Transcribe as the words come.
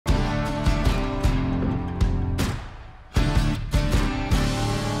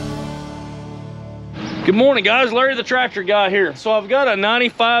Good morning, guys. Larry the Tractor Guy here. So I've got a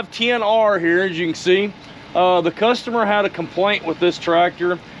 9510R here, as you can see. The customer had a complaint with this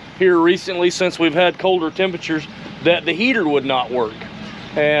tractor here recently, since we've had colder temperatures, that the heater would not work.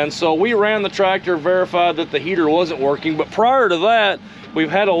 And so we ran the tractor, verified that the heater wasn't working. But prior to that,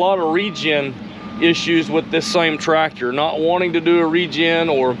 we've had a lot of regen issues with this same tractor, not wanting to do a regen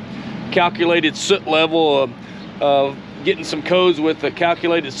or calculated soot level, getting some codes with the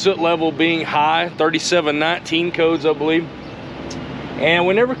calculated soot level being high, 3719 codes, I believe. And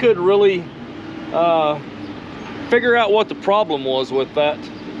we never could really figure out what the problem was with that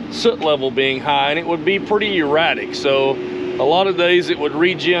soot level being high, and it would be pretty erratic. So a lot of days it would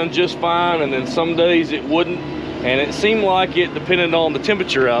regen just fine, and then some days it wouldn't, and it seemed like it depended on the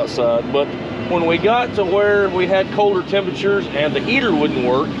temperature outside. But when we got to where we had colder temperatures and the heater wouldn't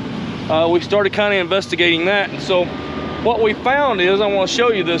work, we started kind of investigating that. And so what we found is, I want to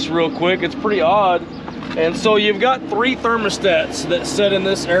show you this real quick, it's pretty odd. And so you've got 3 thermostats that sit in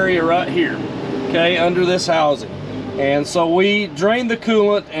this area right here, okay, under this housing. And so we drained the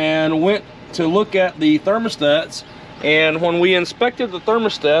coolant and went to look at the thermostats. And when we inspected the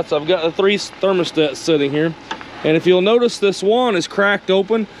thermostats, I've got the 3 thermostats sitting here. And if you'll notice, this one is cracked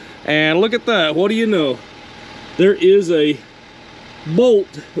open. And look at that, what do you know? There is a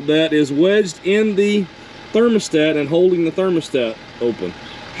bolt that is wedged in the thermostat and holding the thermostat open.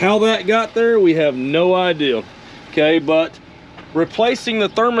 How that got there, we have no idea. Okay, but replacing the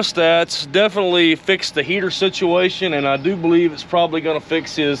thermostats definitely fixed the heater situation, and I do believe it's probably going to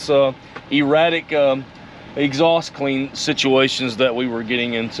fix his erratic exhaust clean situations that we were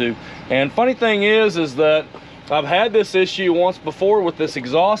getting into. And funny thing is that I've had this issue once before with this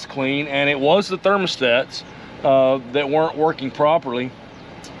exhaust clean, and it was the thermostats that weren't working properly.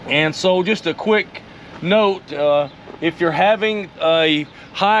 And so just a quick note, if you're having a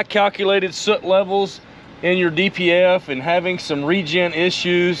high calculated soot levels in your DPF and having some regen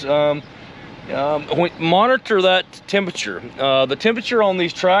issues, monitor that temperature. The temperature on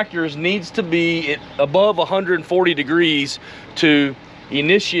these tractors needs to be above 140 degrees to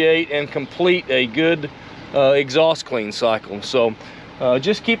initiate and complete a good exhaust clean cycle. So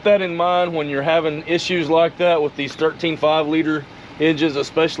just keep that in mind when you're having issues like that with these 13.5 liter engines,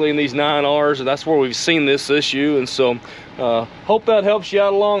 especially in these 9Rs. That's where we've seen this issue. And so hope that helps you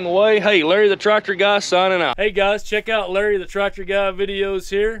out along the way. Hey, Larry the Tractor Guy signing out. Hey guys, check out Larry the Tractor Guy videos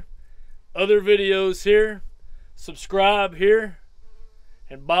here, other videos here, subscribe here,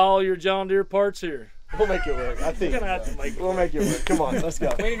 and buy all your John Deere parts here. We'll make it work. I think we're gonna have to make it. We'll make it work. Come on, let's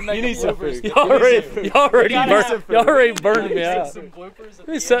go. We need to make you need some food. Y'all already burned me out. Some bloopers.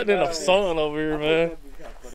 He's sitting in the sun over here, man.